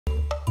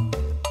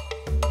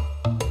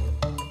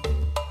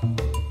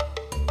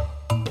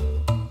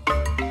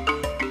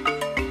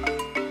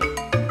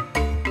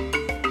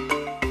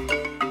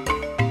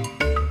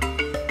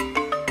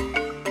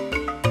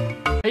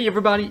Hey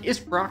everybody, it's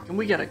Brock and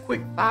we got a quick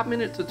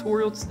 5-minute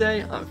tutorial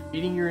today on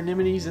feeding your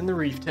anemones in the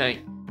reef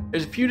tank.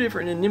 There's a few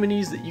different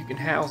anemones that you can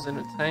house in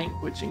a tank,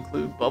 which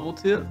include bubble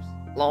tips,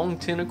 long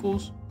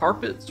tentacles,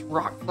 carpets,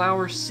 rock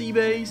flowers, sea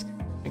bays,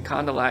 and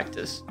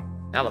condylactus.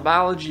 Now the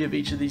biology of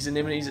each of these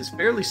anemones is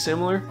fairly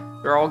similar.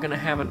 They're all going to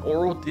have an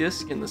oral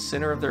disc in the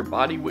center of their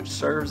body which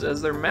serves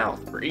as their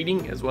mouth for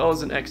eating as well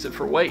as an exit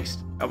for waste.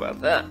 How about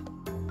that?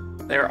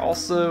 They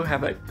also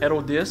have a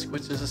pedal disc,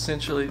 which is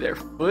essentially their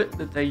foot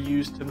that they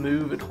use to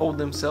move and hold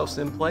themselves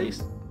in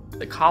place.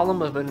 The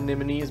column of an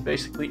anemone is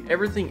basically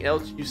everything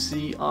else you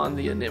see on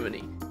the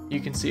anemone. You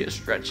can see it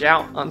stretch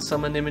out on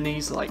some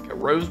anemones like a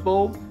rose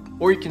bulb,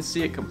 or you can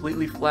see it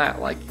completely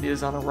flat like it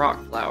is on a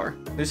rock flower.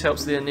 This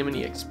helps the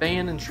anemone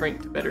expand and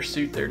shrink to better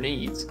suit their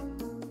needs.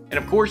 And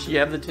of course you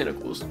have the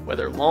tentacles,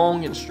 whether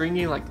long and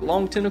stringy like the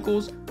long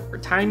tentacles or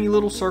tiny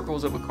little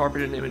circles of a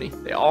carpet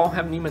anemone. They all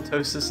have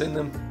nematosis in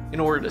them in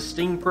order to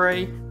sting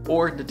prey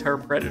or deter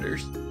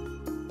predators.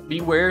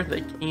 Beware, they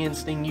can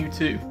sting you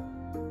too.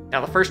 Now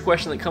the first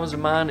question that comes to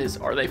mind is,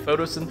 are they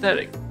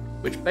photosynthetic?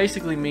 Which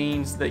basically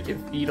means they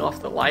can feed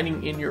off the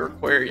lighting in your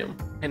aquarium.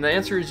 And the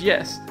answer is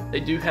yes, they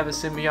do have a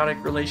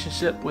symbiotic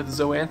relationship with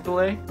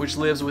zooxanthellae, which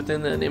lives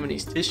within the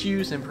anemone's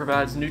tissues and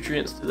provides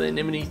nutrients to the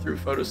anemone through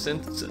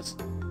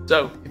photosynthesis.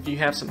 So if you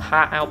have some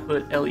high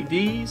output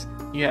LEDs,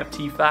 you have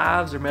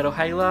T5s or metal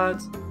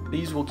halides,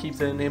 these will keep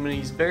the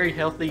anemones very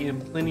healthy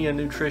and plenty of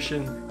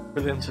nutrition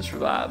for them to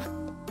survive.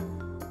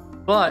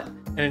 But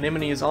an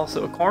anemone is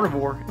also a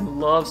carnivore and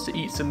loves to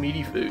eat some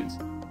meaty foods.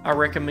 I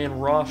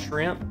recommend raw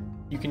shrimp.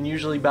 You can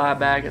usually buy a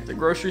bag at the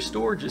grocery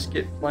store, just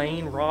get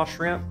plain raw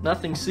shrimp,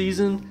 nothing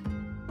seasoned.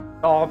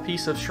 Thaw a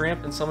piece of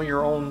shrimp in some of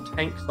your own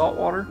tank salt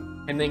water,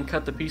 and then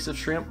cut the piece of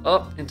shrimp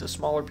up into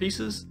smaller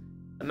pieces.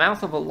 The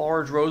mouth of a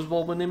large rose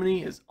bulb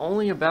anemone is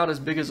only about as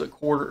big as a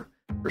quarter.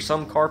 For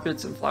some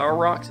carpets and flower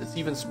rocks, it's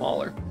even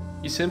smaller.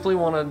 You simply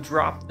want to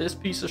drop this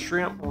piece of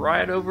shrimp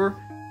right over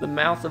the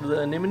mouth of the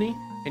anemone,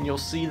 and you'll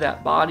see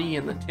that body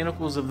and the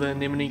tentacles of the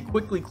anemone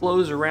quickly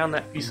close around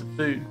that piece of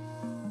food.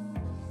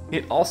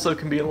 It also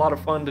can be a lot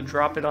of fun to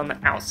drop it on the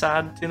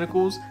outside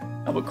tentacles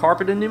of a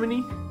carpet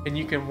anemone, and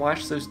you can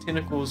watch those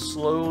tentacles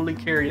slowly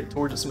carry it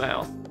towards its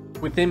mouth.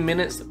 Within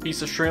minutes, the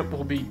piece of shrimp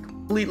will be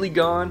completely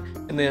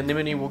gone, and the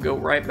anemone will go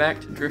right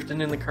back to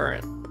drifting in the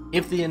current.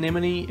 If the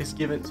anemone is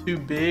given too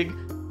big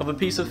of a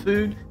piece of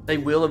food, they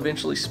will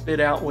eventually spit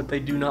out what they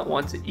do not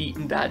want to eat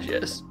and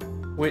digest,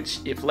 which,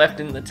 if left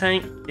in the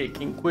tank, it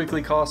can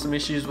quickly cause some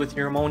issues with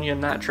your ammonia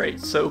and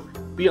nitrates, so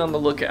be on the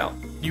lookout.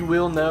 You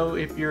will know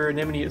if your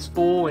anemone is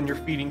full and you're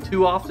feeding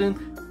too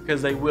often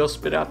because they will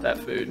spit out that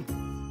food.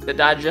 The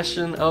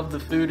digestion of the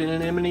food in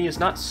anemone is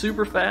not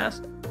super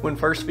fast. When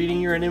first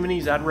feeding your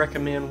anemones, I'd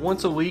recommend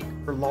once a week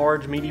for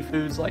large meaty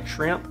foods like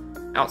shrimp.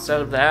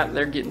 Outside of that,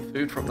 they're getting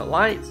food from the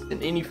lights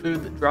and any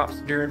food that drops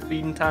during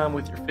feeding time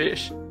with your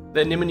fish.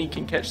 The anemone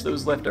can catch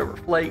those leftover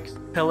flakes,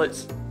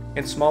 pellets,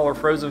 and smaller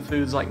frozen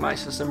foods like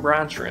mysis and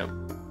brine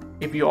shrimp.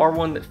 If you are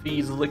one that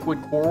feeds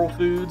liquid coral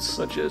foods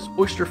such as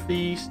oyster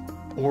feast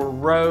or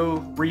roe,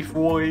 reef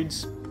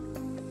voids,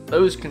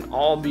 those can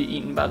all be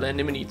eaten by the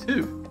anemone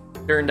too.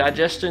 During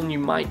digestion, you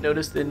might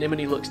notice the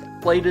anemone looks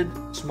deflated,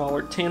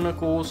 smaller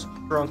tentacles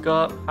shrunk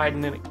up,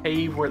 hiding in a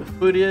cave where the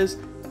foot is.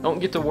 Don't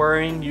get to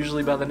worrying,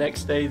 usually by the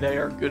next day they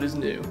are good as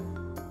new.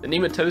 The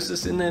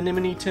nematosis in the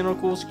anemone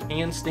tentacles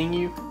can sting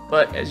you,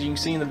 but as you can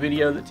see in the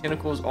video, the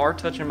tentacles are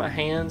touching my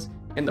hands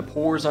and the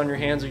pores on your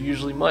hands are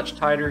usually much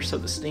tighter so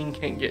the sting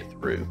can't get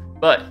through.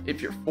 But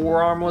if your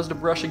forearm was to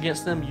brush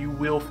against them, you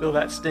will feel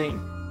that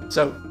sting.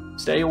 So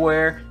stay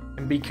aware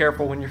and be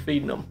careful when you're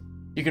feeding them.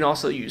 You can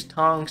also use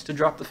tongs to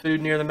drop the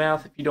food near the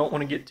mouth if you don't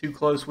want to get too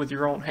close with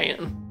your own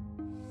hand.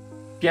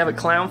 If you have a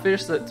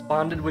clownfish that's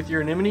bonded with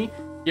your anemone,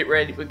 get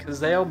ready because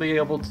they'll be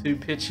able to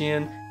pitch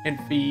in and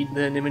feed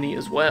the anemone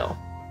as well.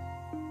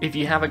 If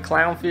you have a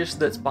clownfish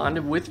that's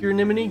bonded with your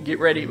anemone, get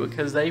ready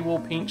because they will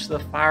pinch the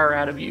fire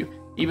out of you.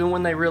 Even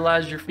when they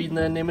realize you're feeding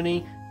the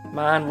anemone,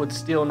 mine would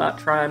still not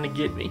trying to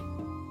get me.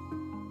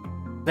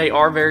 They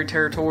are very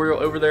territorial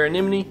over their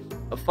anemone.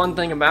 A fun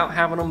thing about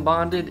having them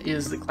bonded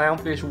is the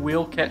clownfish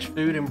will catch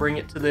food and bring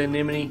it to the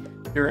anemone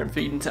during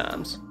feeding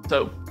times.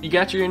 So if you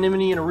got your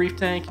anemone in a reef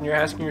tank and you're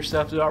asking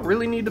yourself, do I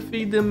really need to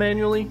feed them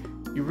manually?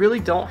 You really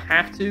don't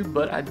have to,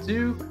 but I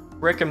do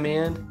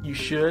recommend you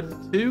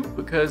should too,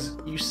 because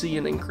you see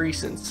an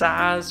increase in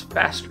size,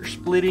 faster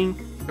splitting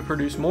to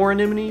produce more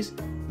anemones,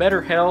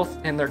 better health,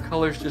 and their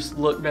colors just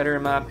look better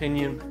in my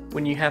opinion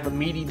when you have a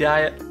meaty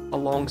diet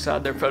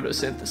alongside their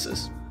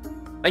photosynthesis.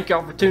 Thank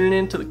y'all for tuning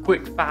in to the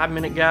quick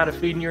 5-minute guide of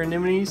feeding your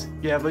anemones.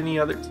 If you have any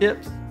other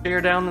tips,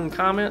 share down in the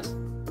comments.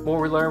 The more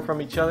we learn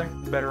from each other,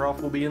 the better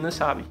off we'll be in this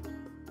hobby.